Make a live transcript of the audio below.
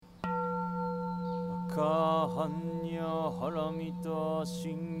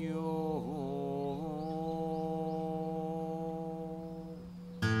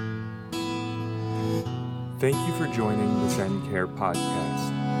Thank you for joining the Zen Care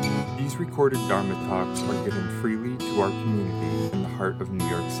podcast. These recorded Dharma talks are given freely to our community in the heart of New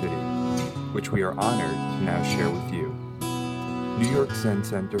York City, which we are honored to now share with you. New York Zen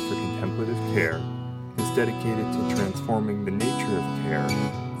Center for Contemplative Care is dedicated to transforming the nature of care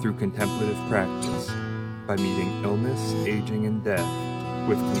through contemplative practice by meeting illness, aging, and death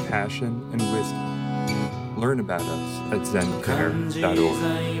with compassion and wisdom. Learn about us at zencare.org.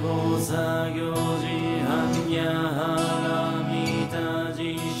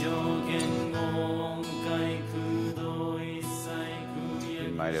 You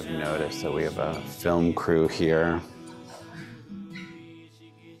might have noticed that we have a film crew here.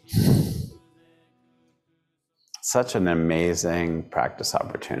 Such an amazing practice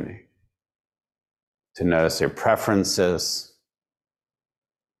opportunity to notice your preferences,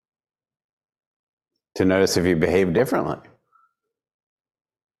 to notice if you behave differently.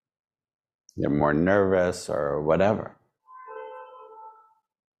 You're more nervous or whatever.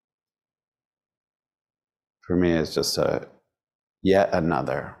 For me, it's just yet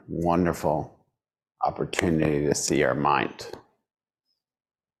another wonderful opportunity to see our mind.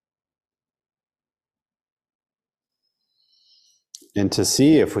 And to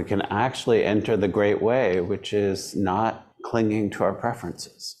see if we can actually enter the great way, which is not clinging to our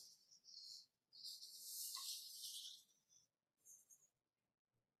preferences.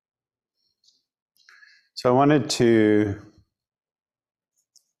 So I wanted to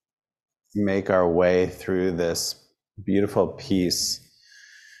make our way through this beautiful piece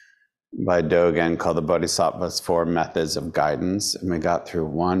by Dogen called the Bodhisattva's Four Methods of Guidance. And we got through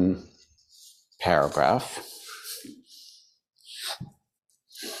one paragraph.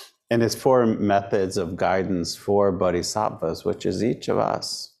 And it's four methods of guidance for bodhisattvas, which is each of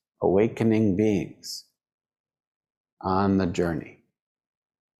us, awakening beings on the journey.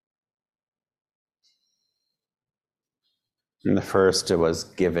 And the first, it was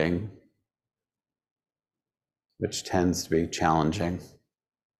giving, which tends to be challenging.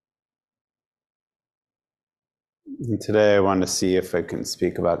 And today I want to see if I can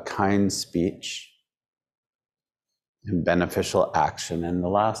speak about kind speech and beneficial action. And the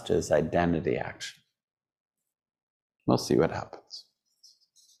last is identity action. We'll see what happens.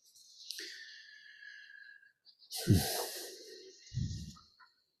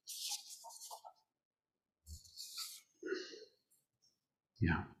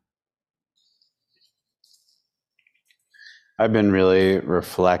 Yeah. I've been really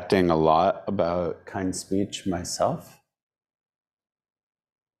reflecting a lot about kind speech myself.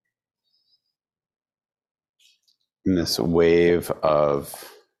 In this wave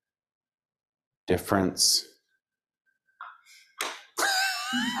of difference.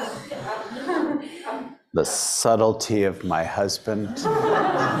 The subtlety of my husband.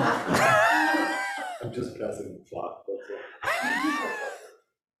 I'm just passing the plot, that's it.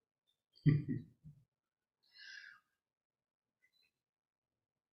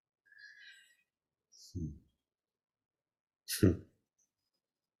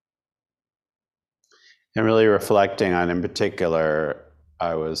 And really reflecting on, in particular,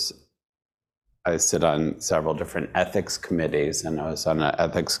 I sit on several different ethics committees, and I was on an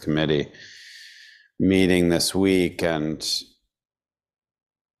ethics committee meeting this week, and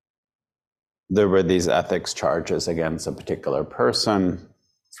there were these ethics charges against a particular person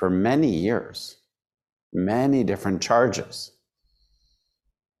for many years, many different charges,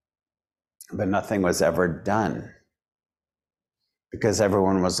 but nothing was ever done because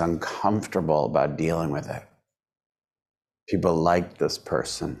everyone was uncomfortable about dealing with it. People liked this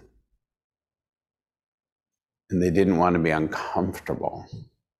person, and they didn't want to be uncomfortable.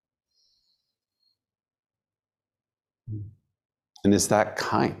 And is that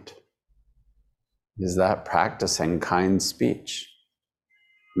kind? Is that practicing kind speech?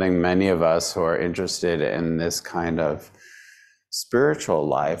 I think many of us who are interested in this kind of spiritual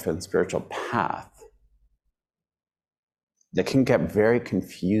life and spiritual path, that can get very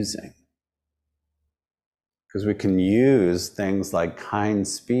confusing because we can use things like kind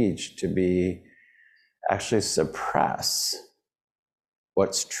speech to actually suppress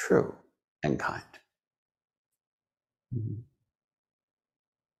what's true and kind. Mm-hmm.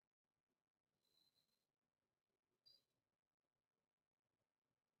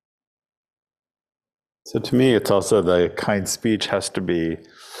 So to me, it's also the kind speech has to be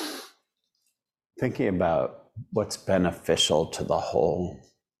thinking about what's beneficial to the whole.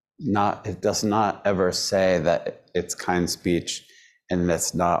 It does not ever say that it's kind speech and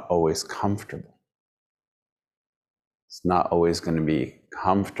that's not always comfortable. It's not always going to be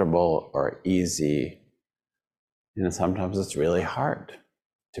comfortable or easy. Sometimes it's really hard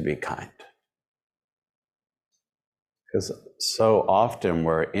to be kind. Because so often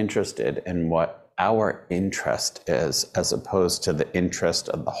we're interested in what our interest is as opposed to the interest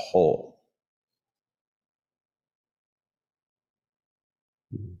of the whole.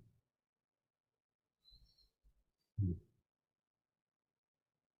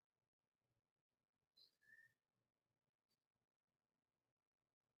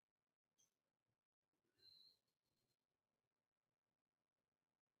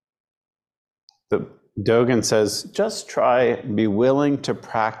 Dogen says, just be willing to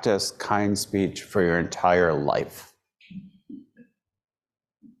practice kind speech for your entire life.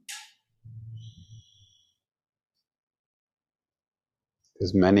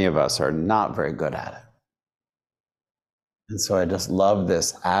 Because many of us are not very good at it. And so I just love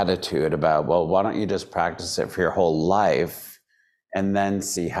this attitude about, well, why don't you just practice it for your whole life and then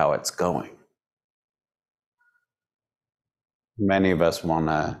see how it's going? Many of us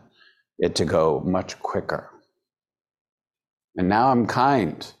want it to go much quicker. And now I'm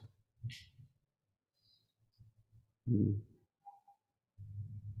kind.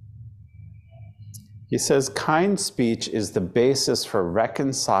 He says, kind speech is the basis for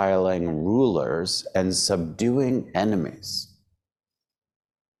reconciling rulers and subduing enemies.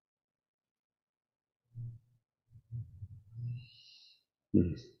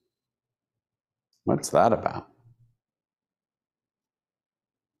 What's that about?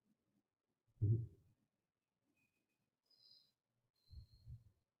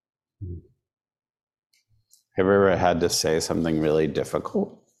 Have you ever had to say something really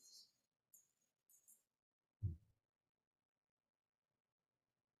difficult?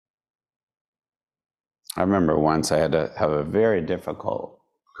 I remember once I had to have a very difficult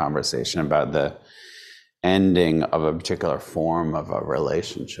conversation about the ending of a particular form of a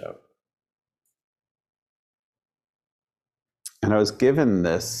relationship. And I was given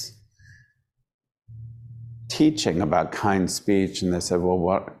this teaching about kind speech, and they said,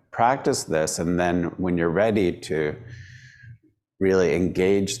 well, practice this, and then when you're ready to really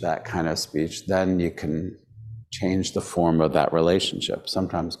engage that kind of speech, then you can change the form of that relationship,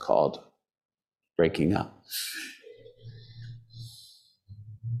 sometimes called breaking up.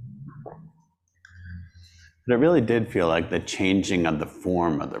 But it really did feel like the changing of the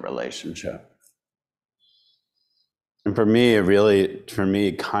form of the relationship. And for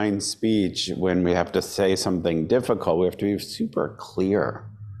me, kind speech, when we have to say something difficult, we have to be super clear.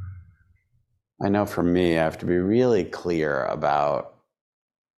 I know for me, I have to be really clear about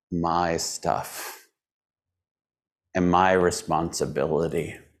my stuff and my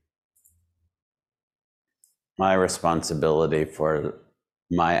responsibility. My responsibility for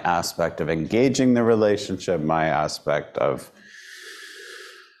my aspect of engaging the relationship, my aspect of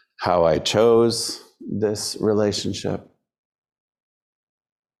how I chose this relationship.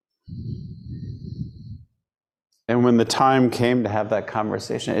 And when the time came to have that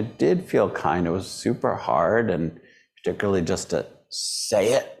conversation, it did feel kind. It was super hard, and particularly just to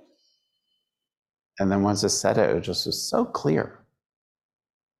say it. And then once I said it, it just was so clear.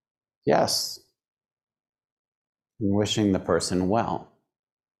 Yes. And wishing the person well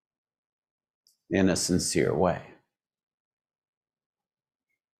in a sincere way.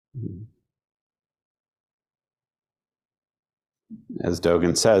 As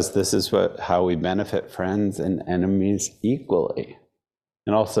Dogen says, this is how we benefit friends and enemies equally.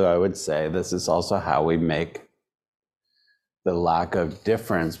 And also, I would say, this is also how we make the lack of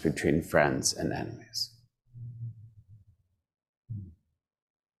difference between friends and enemies.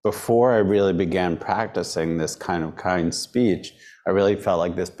 Before I really began practicing this kind of kind speech, I really felt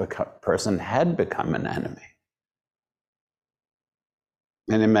like this person had become an enemy.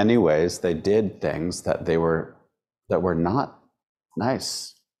 And in many ways, they did things that were not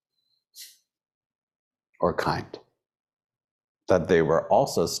nice or kind, that they were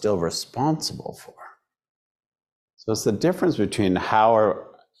also still responsible for. So it's the difference between how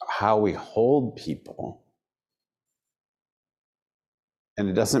we hold people. And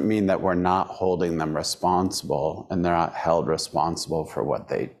it doesn't mean that we're not holding them responsible and they're not held responsible for what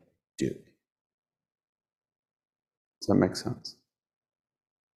they do. Does that make sense?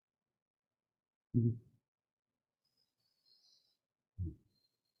 Mm-hmm.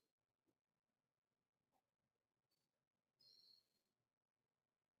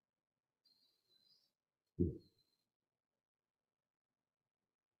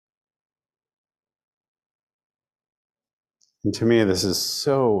 And to me, this is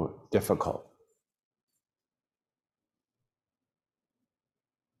so difficult.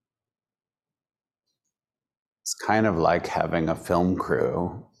 It's kind of like having a film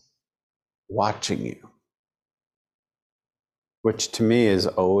crew watching you, which to me is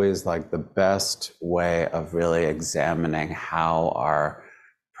always like the best way of really examining how our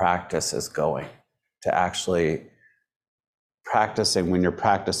practice is going, to actually practicing when you're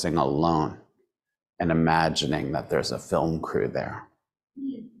practicing alone and imagining that there's a film crew there.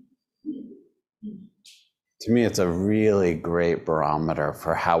 To me, it's a really great barometer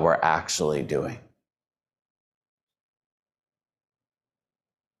for how we're actually doing.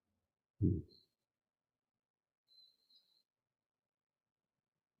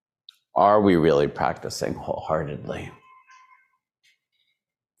 Are we really practicing wholeheartedly?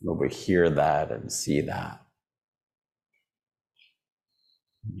 Will we hear that and see that?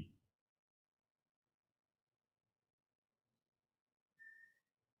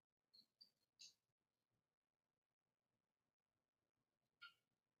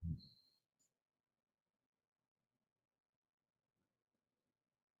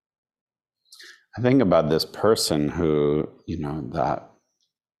 I think about this person who, that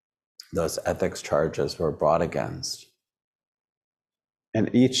those ethics charges were brought against.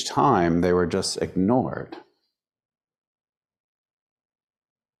 And each time they were just ignored.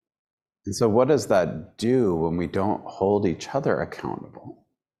 And so what does that do when we don't hold each other accountable?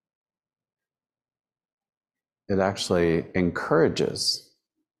 It actually encourages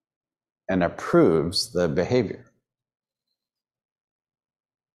and approves the behavior.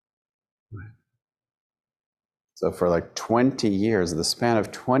 So for like 20 years, the span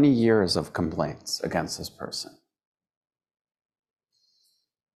of 20 years of complaints against this person.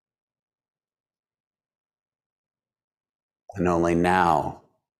 And only now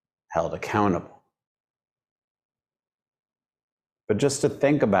held accountable. But just to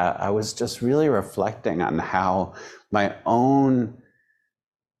think about, I was just really reflecting on how my own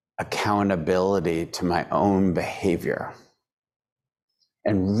accountability to my own behavior,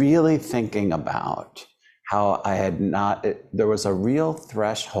 and really thinking about how there was a real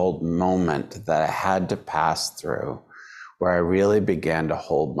threshold moment that I had to pass through where I really began to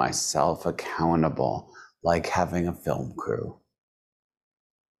hold myself accountable, like having a film crew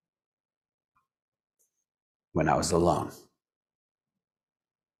when I was alone.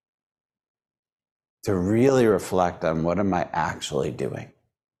 To really reflect on what am I actually doing?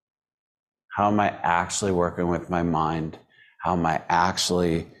 How am I actually working with my mind?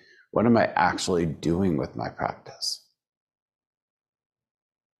 What am I actually doing with my practice?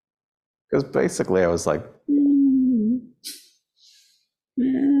 Because basically I was like,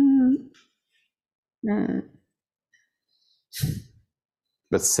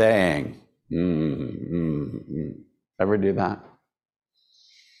 but saying, ever do that?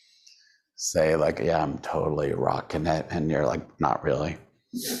 Say like, yeah, I'm totally rocking it. And you're like, not really.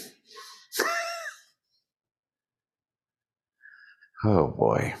 Oh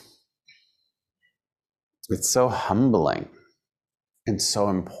boy. It's so humbling and so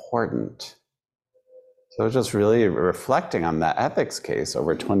important. So just really reflecting on that ethics case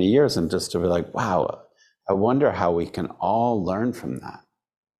over 20 years and just to be like, wow, I wonder how we can all learn from that.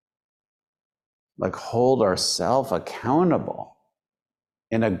 Like hold ourselves accountable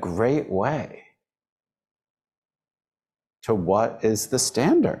in a great way to what is the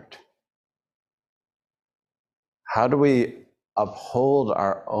standard. How do we uphold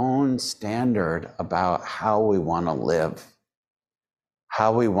our own standard about how we want to live,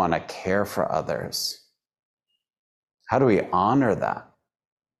 how we want to care for others? How do we honor that?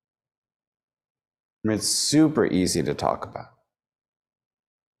 I mean, it's super easy to talk about.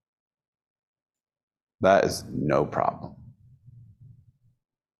 That is no problem.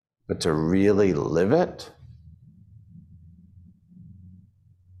 But to really live it,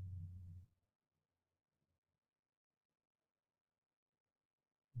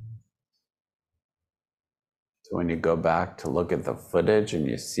 so when you go back to look at the footage and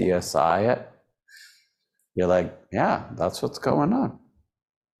you CSI it, you're like, yeah, that's what's going on.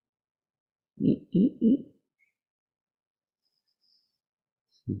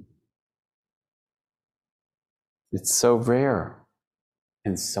 It's so rare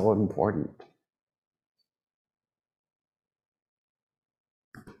and so important.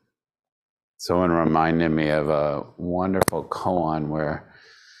 Someone reminded me of a wonderful koan where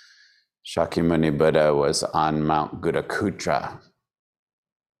Shakyamuni Buddha was on Mount Gudakutra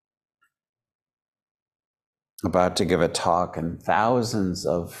about to give a talk, and thousands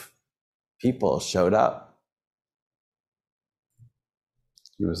of people showed up.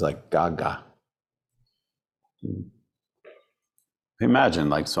 He was like gaga. Imagine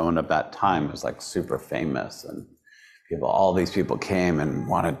like someone at that time was like super famous and all these people came and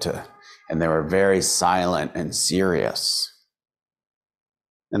wanted to, and they were very silent and serious.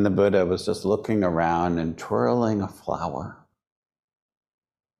 And the Buddha was just looking around and twirling a flower.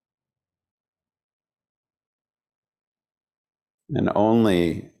 And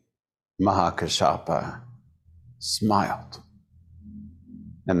only Mahakashapa smiled.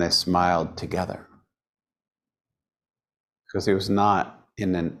 And they smiled together. Because he was not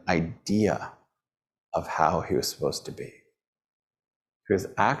in an idea of how he was supposed to be. He was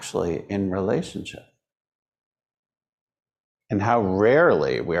actually in relationship. And how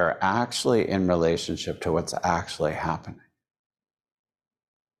rarely we are actually in relationship to what's actually happening.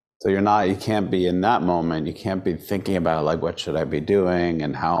 So you can't be in that moment, you can't be thinking about like, what should I be doing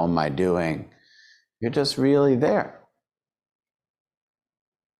and how am I doing? You're just really there.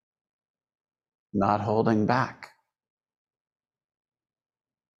 Not holding back.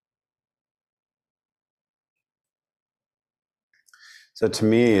 So to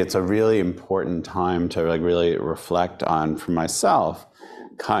me, it's a really important time to like really reflect on, for myself,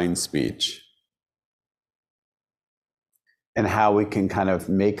 kind speech. And how we can kind of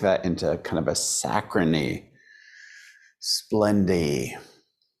make that into kind of a saccharine, splendy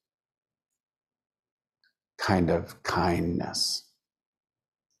kind of kindness,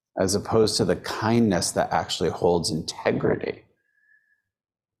 as opposed to the kindness that actually holds integrity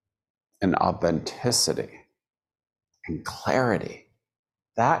and authenticity and clarity.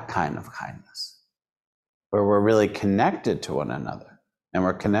 That kind of kindness, where we're really connected to one another and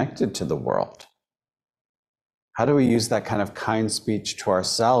we're connected to the world. How do we use that kind of kind speech to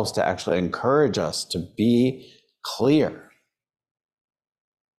ourselves to actually encourage us to be clear?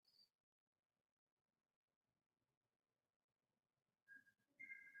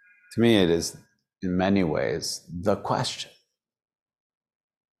 To me, it is in many ways the question.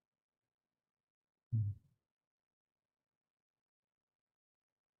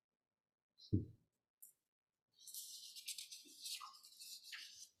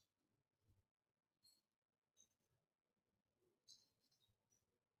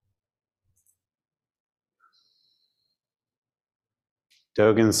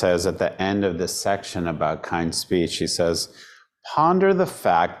 Dogen says at the end of this section about kind speech, he says, ponder the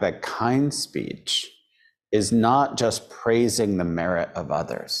fact that kind speech is not just praising the merit of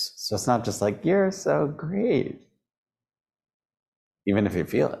others. So it's not just like, you're so great, even if you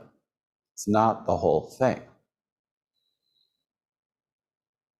feel it. It's not the whole thing.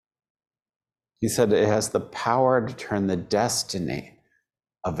 He said it has the power to turn the destiny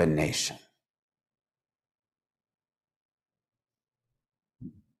of a nation.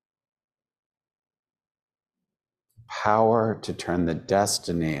 Power to turn the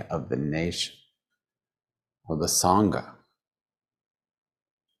destiny of the nation, or the Sangha.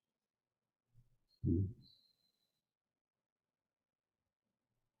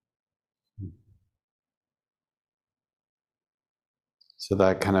 So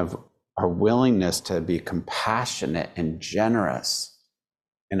that kind of our willingness to be compassionate and generous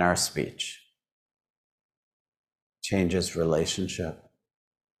in our speech changes relationship,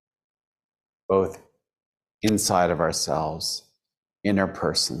 both inside of ourselves,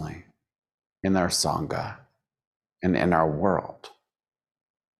 interpersonally, in our Sangha, and in our world.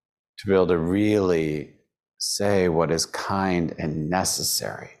 To be able to really say what is kind and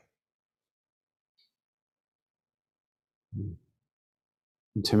necessary.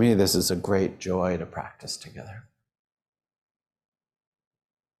 And to me, this is a great joy to practice together.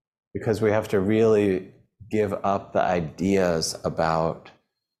 Because we have to really give up the ideas about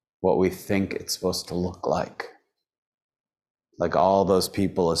what we think it's supposed to look like. Like all those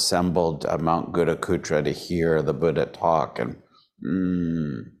people assembled at Mount Guddakutra to hear the Buddha talk and,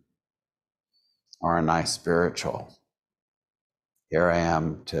 aren't I spiritual? Here I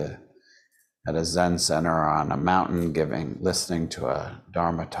am at a Zen center on a mountain listening to a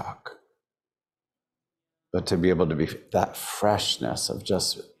Dharma talk. But to be able to be that freshness of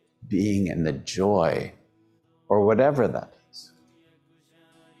just being in the joy, or whatever that is.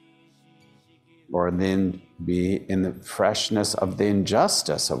 Or then be in the freshness of the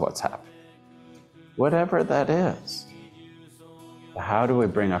injustice of what's happening. Whatever that is. How do we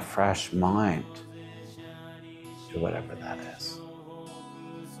bring a fresh mind to whatever that is?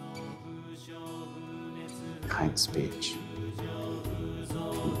 Kind speech.